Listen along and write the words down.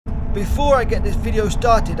Before I get this video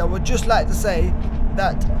started, I would just like to say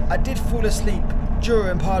that I did fall asleep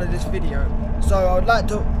during part of this video, so I would like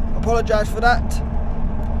to apologise for that.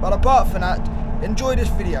 But apart from that, enjoy this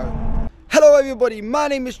video. Hello everybody, my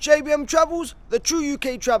name is JBM Travels, the true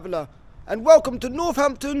UK traveller, and welcome to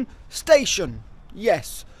Northampton Station.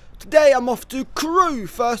 Yes, today I'm off to Crewe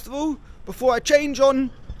first of all, before I change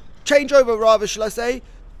over rather shall I say,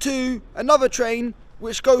 to another train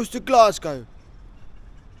which goes to Glasgow.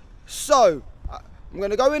 So, I'm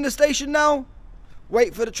going to go in the station now,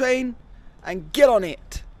 wait for the train and get on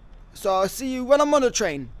it. So I'll see you when I'm on the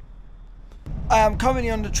train. I am currently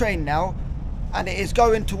on the train now and it is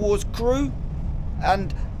going towards Crewe,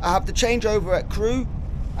 and I have to change over at Crewe,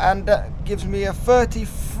 and that gives me a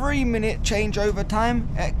 33-minute changeover time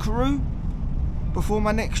at Crewe before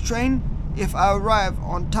my next train. If I arrive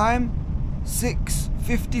on time,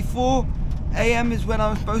 6:54 AM is when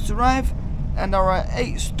I'm supposed to arrive, and there are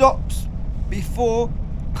 8 stops before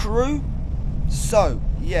Crewe. So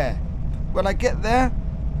yeah, when I get there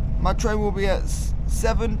my train will be at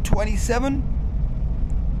 7:27.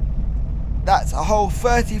 That's a whole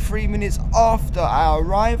 33 minutes after I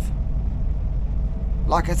arrive.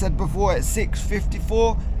 Like I said before, at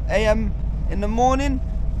 6:54 AM in the morning,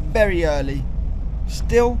 very early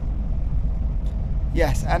still.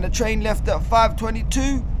 Yes, and the train left at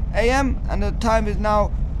 5:22 AM and the time is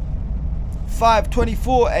now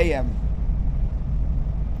 5:24 AM.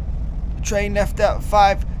 The train left at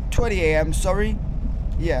 5:20 AM, sorry.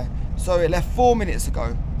 Yeah, so it left 4 minutes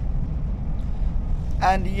ago.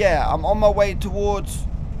 And yeah, I'm on my way towards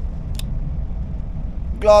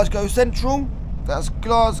Glasgow Central. That's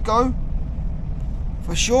Glasgow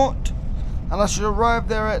for short. And I should arrive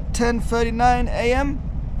there at 10:39 AM.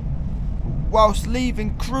 Whilst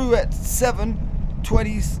leaving Crewe at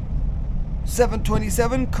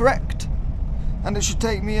 7:27, correct? And it should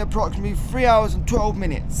take me approximately 3 hours and 12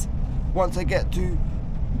 minutes once I get to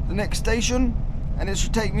the next station, and it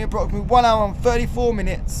should take me approximately 1 hour and 34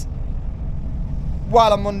 minutes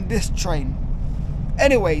while I'm on this train.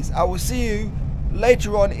 Anyways, I will see you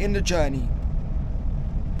later on in the journey.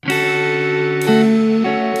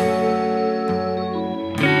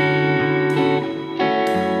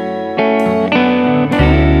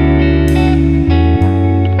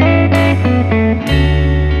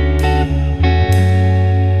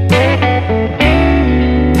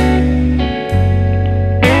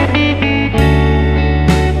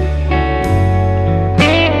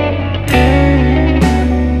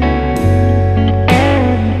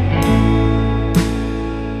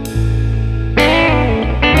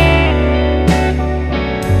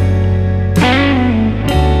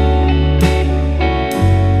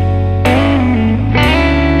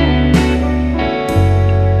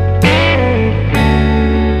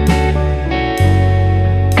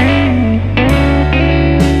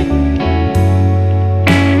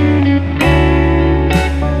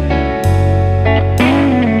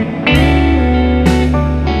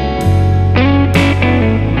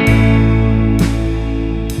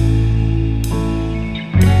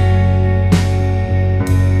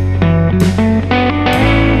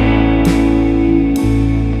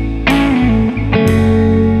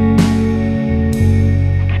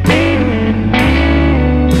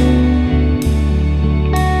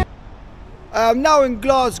 I'm now in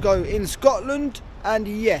Glasgow in Scotland, and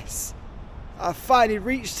yes, I finally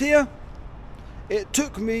reached here. It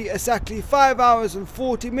took me exactly 5 hours and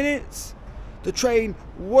 40 minutes. The train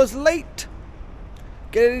was late.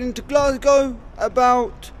 Getting into Glasgow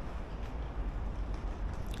about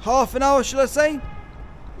half an hour, shall I say?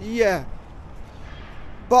 Yeah.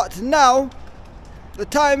 But now the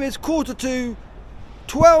time is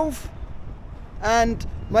 11:45 and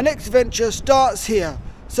my next adventure starts here.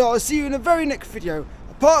 So I'll see you in the very next video.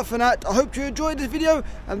 Apart from that, I hope you enjoyed this video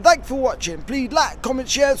and thanks for watching. Please like, comment,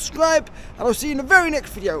 share, subscribe, and I'll see you in the very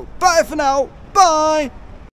next video. Bye for now. Bye.